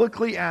they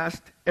publicly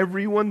asked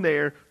everyone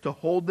there to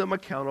hold them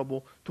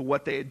accountable to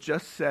what they had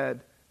just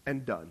said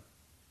and done.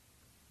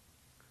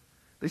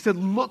 They said,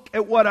 look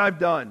at what I've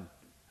done.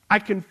 I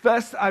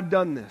confess I've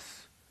done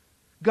this.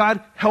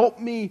 God, help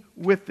me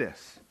with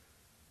this.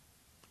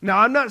 Now,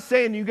 I'm not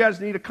saying you guys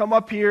need to come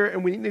up here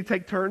and we need to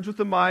take turns with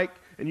the mic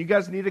and you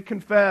guys need to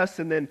confess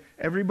and then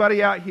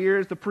everybody out here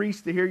is the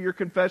priest to hear your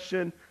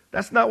confession.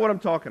 That's not what I'm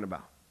talking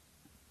about.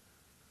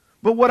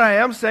 But what I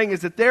am saying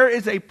is that there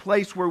is a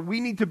place where we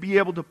need to be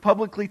able to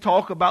publicly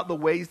talk about the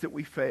ways that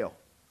we fail.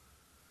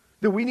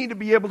 That we need to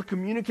be able to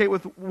communicate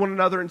with one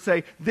another and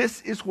say,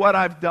 this is what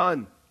I've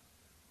done.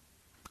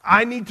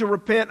 I need to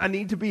repent. I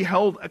need to be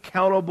held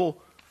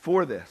accountable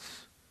for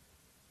this.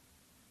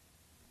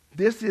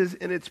 This is,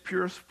 in its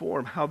purest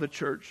form, how the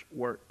church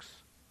works.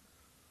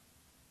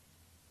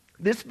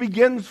 This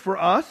begins for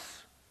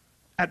us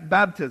at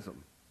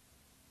baptism.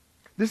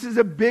 This is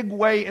a big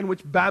way in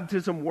which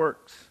baptism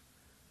works.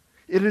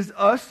 It is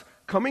us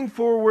coming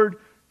forward,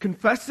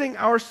 confessing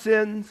our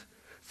sins,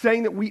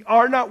 saying that we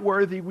are not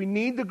worthy. We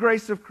need the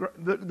grace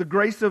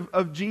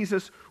of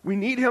Jesus. We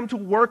need Him to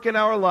work in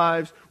our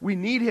lives. We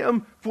need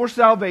Him for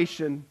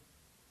salvation.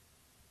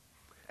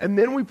 And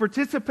then we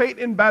participate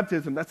in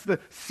baptism. That's the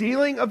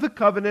sealing of the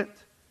covenant.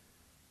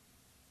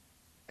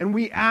 And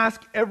we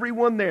ask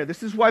everyone there.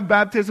 This is why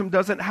baptism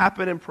doesn't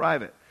happen in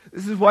private.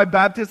 This is why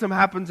baptism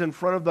happens in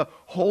front of the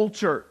whole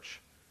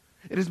church.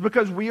 It is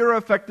because we are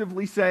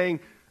effectively saying,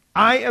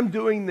 I am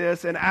doing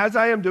this, and as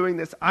I am doing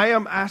this, I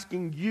am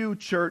asking you,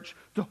 church,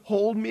 to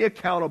hold me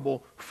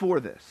accountable for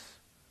this.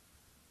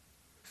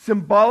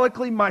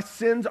 Symbolically, my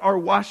sins are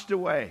washed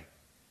away.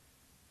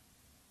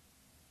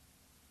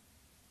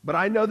 But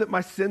I know that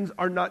my sins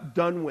are not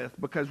done with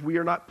because we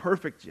are not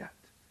perfect yet.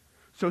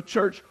 So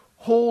church,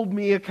 hold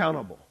me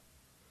accountable.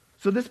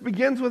 So this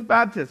begins with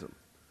baptism.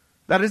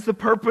 That is the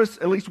purpose,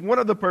 at least one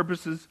of the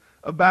purposes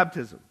of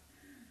baptism.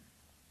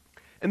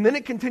 And then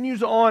it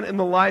continues on in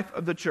the life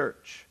of the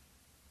church.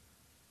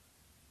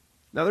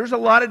 Now there's a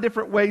lot of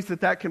different ways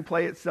that can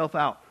play itself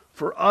out.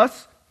 For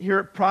us here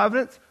at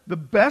Providence, the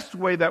best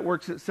way that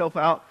works itself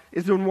out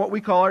is in what we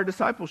call our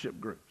discipleship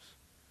groups.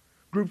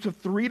 Groups of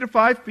 3 to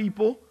 5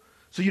 people.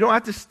 So you don't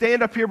have to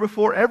stand up here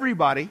before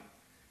everybody,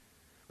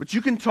 but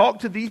you can talk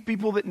to these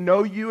people that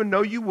know you and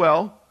know you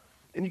well,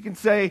 and you can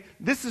say,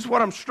 this is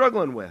what I'm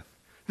struggling with.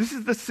 This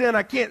is the sin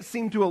I can't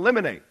seem to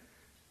eliminate.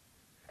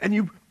 And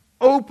you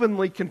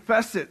openly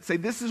confess it. Say,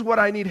 this is what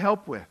I need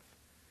help with.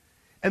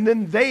 And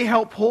then they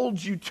help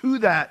hold you to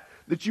that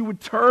you would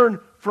turn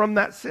from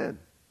that sin.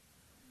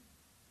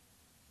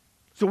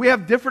 So we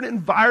have different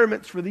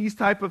environments for these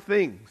type of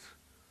things.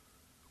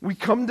 We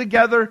come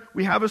together,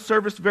 we have a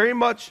service very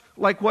much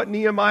like what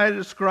Nehemiah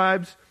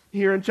describes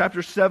here in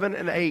chapter 7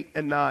 and 8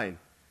 and 9.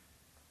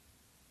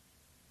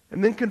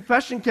 And then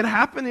confession can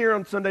happen here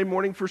on Sunday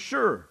morning for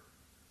sure.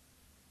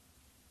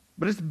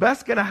 But it's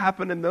best going to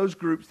happen in those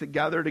groups that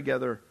gather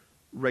together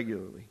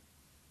regularly.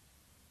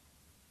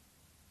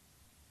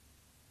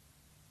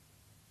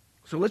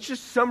 So let's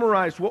just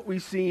summarize what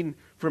we've seen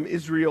from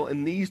Israel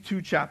in these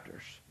 2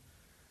 chapters.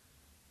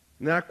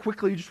 And then I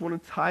quickly just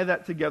want to tie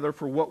that together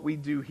for what we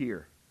do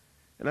here.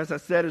 And as I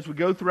said, as we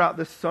go throughout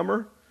this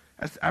summer,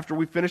 after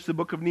we finish the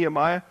book of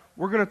Nehemiah,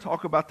 we're going to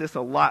talk about this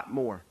a lot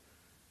more.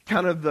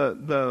 Kind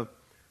of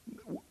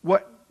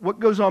what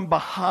goes on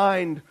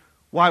behind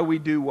why we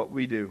do what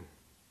we do.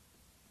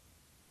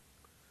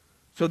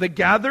 So they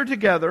gathered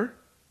together,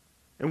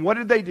 and what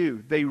did they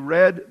do? They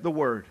read the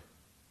word.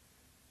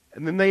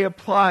 And then they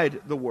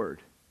applied the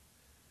word.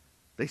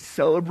 They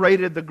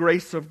celebrated the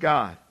grace of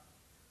God.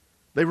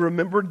 They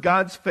remembered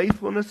God's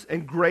faithfulness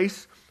and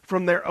grace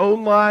from their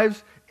own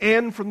lives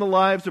and from the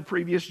lives of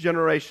previous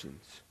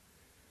generations.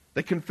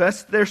 They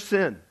confessed their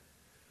sin.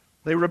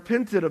 They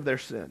repented of their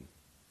sin.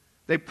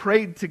 They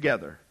prayed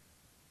together.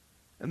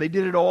 And they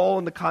did it all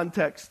in the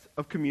context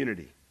of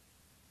community.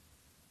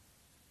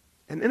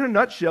 And in a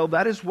nutshell,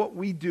 that is what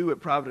we do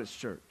at Providence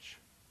Church.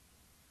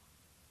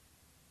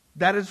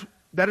 That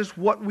is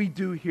what we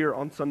do here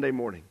on Sunday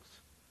mornings.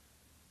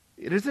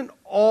 It isn't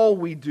all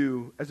we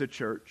do as a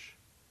church,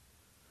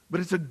 but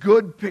it's a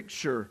good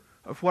picture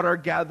of what our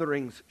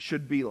gatherings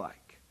should be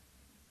like.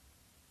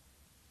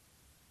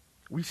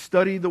 We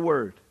study the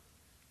Word.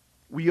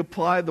 We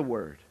apply the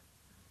Word.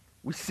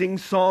 We sing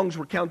songs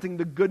recounting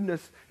the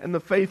goodness and the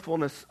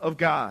faithfulness of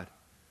God.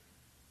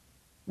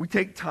 We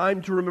take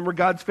time to remember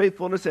God's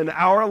faithfulness in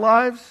our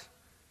lives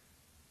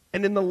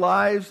and in the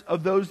lives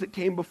of those that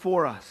came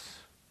before us.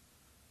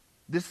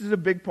 This is a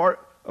big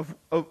part of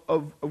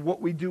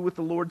what we do with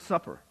the Lord's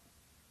Supper.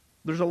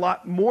 There's a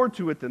lot more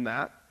to it than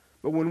that.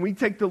 But when we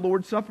take the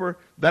Lord's Supper,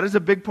 that is a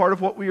big part of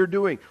what we are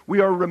doing.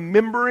 We are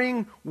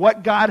remembering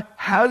what God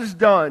has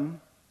done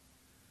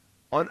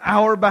on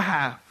our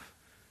behalf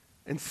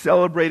and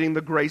celebrating the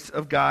grace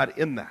of God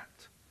in that.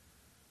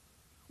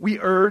 We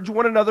urge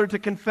one another to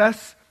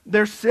confess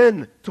their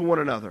sin to one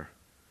another.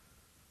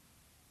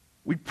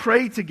 We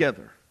pray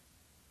together.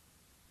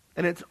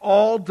 And it's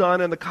all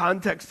done in the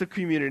context of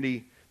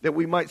community that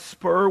we might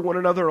spur one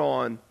another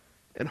on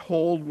and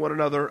hold one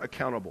another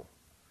accountable.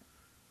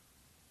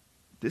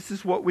 This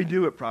is what we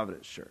do at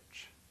Providence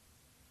Church.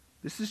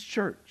 This is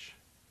church.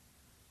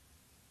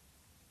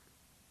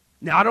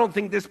 Now, I don't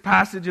think this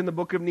passage in the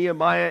book of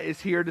Nehemiah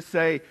is here to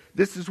say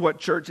this is what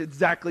church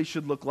exactly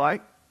should look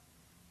like.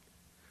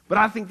 But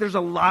I think there's a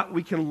lot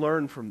we can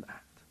learn from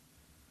that.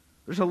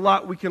 There's a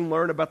lot we can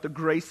learn about the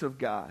grace of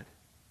God.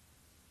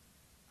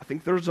 I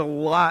think there's a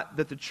lot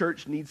that the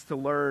church needs to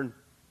learn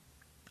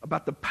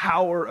about the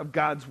power of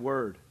God's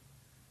Word.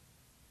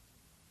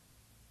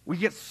 We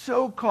get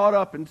so caught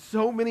up in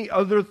so many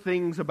other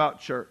things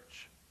about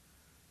church.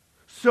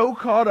 So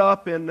caught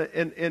up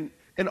in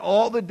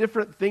all the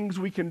different things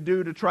we can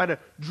do to try to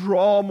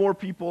draw more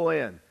people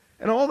in.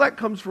 And all that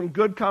comes from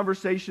good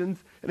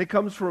conversations, and it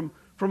comes from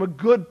a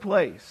good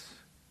place.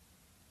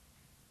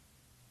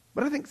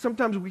 But I think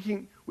sometimes we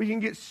can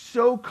get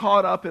so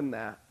caught up in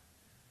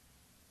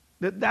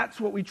that's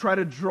what we try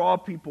to draw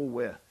people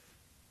with.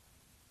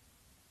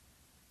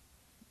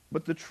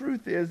 But the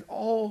truth is,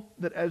 all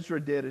that Ezra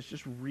did is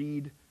just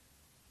read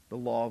the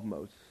law of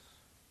Moses.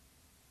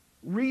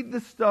 Read the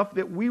stuff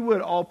that we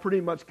would all pretty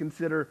much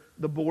consider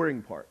the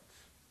boring parts.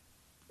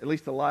 At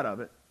least a lot of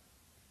it.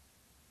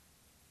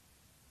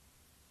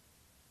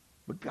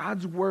 But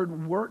God's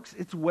Word works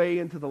its way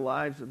into the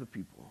lives of the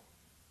people.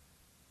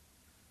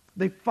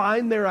 They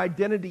find their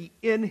identity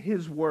in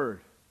His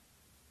Word.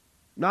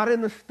 Not in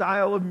the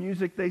style of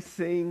music they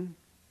sing.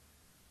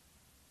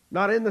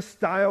 Not in the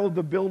style of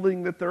the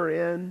building that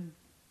they're in.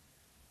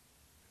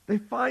 They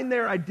find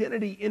their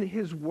identity in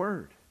His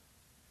Word.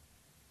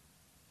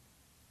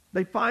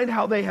 They find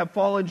how they have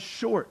fallen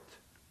short.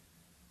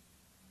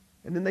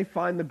 And then they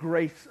find the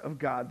grace of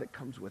God that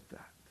comes with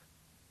that.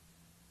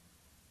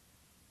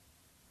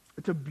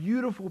 It's a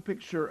beautiful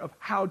picture of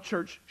how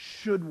church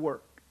should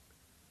work.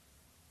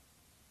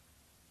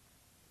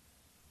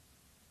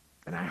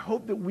 And I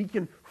hope that we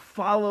can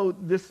follow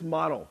this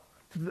model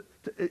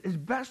as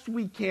best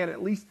we can.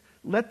 At least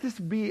let this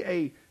be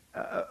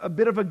a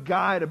bit of a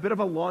guide, a bit of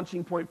a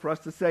launching point for us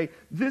to say,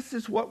 this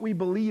is what we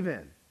believe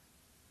in.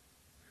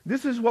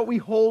 This is what we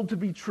hold to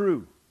be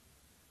true.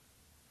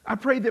 I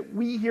pray that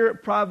we here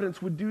at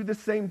Providence would do the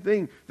same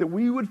thing, that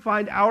we would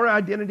find our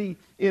identity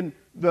in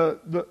the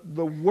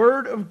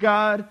Word of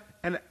God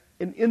and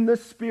in the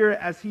Spirit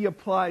as He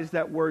applies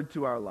that Word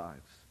to our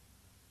lives.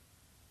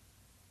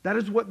 That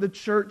is what the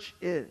church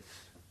is.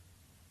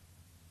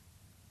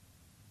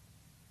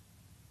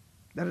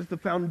 That is the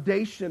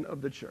foundation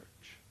of the church.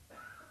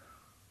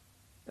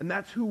 And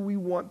that's who we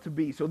want to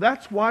be. So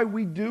that's why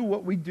we do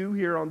what we do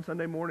here on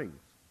Sunday mornings.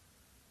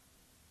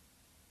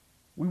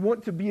 We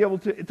want to be able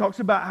to, it talks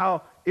about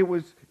how it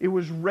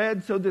was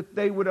read so that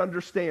they would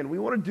understand. We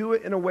want to do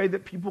it in a way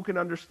that people can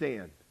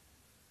understand.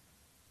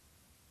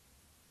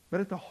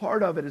 But at the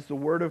heart of it is the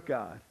Word of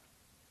God,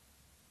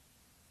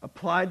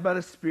 applied by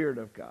the Spirit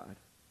of God,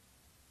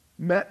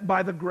 met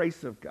by the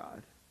grace of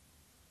God,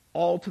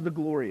 all to the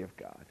glory of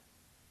God.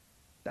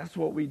 That's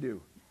what we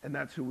do, and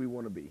that's who we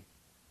want to be.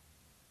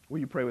 Will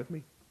you pray with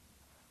me?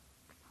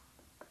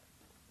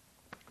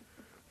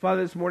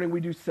 Father, this morning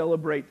we do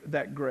celebrate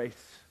that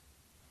grace.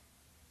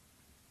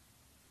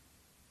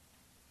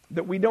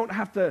 That we don't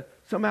have to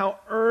somehow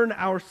earn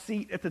our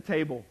seat at the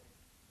table.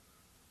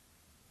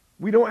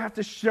 We don't have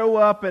to show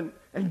up and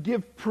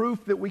give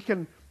proof that we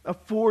can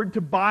afford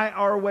to buy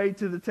our way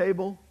to the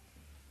table.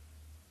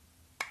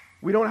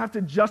 We don't have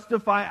to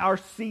justify our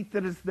seat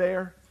that is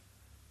there.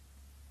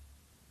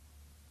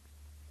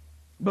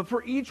 But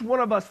for each one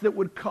of us that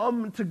would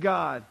come to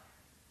God,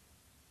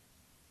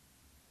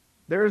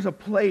 there is a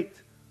plate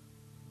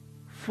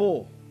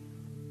full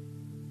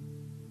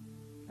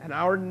and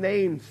our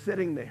name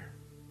sitting there.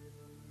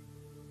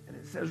 And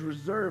it says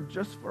reserved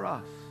just for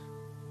us.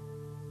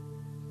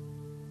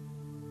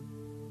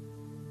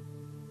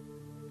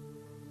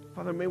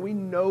 Father, may we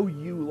know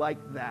you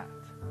like that.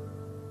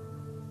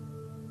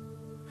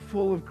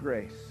 Full of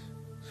grace,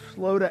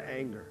 slow to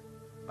anger,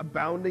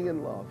 abounding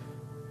in love.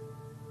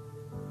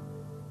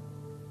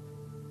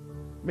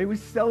 May we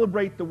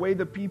celebrate the way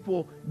the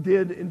people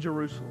did in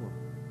Jerusalem.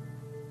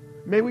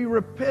 May we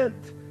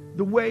repent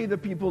the way the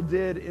people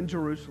did in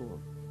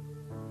Jerusalem.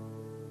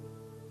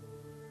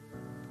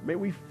 May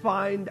we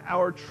find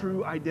our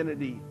true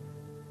identity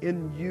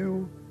in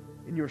you,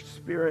 in your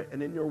Spirit,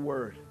 and in your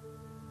Word.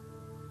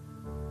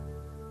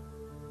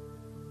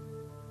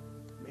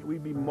 May we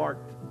be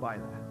marked by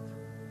that.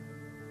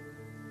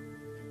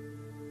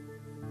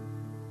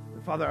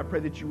 And Father, I pray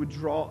that you would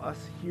draw us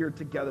here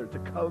together, to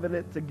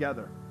covenant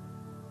together,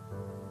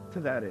 to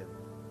that end.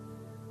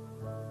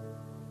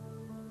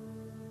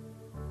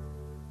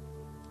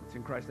 It's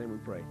in Christ's name we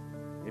pray.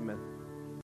 Amen.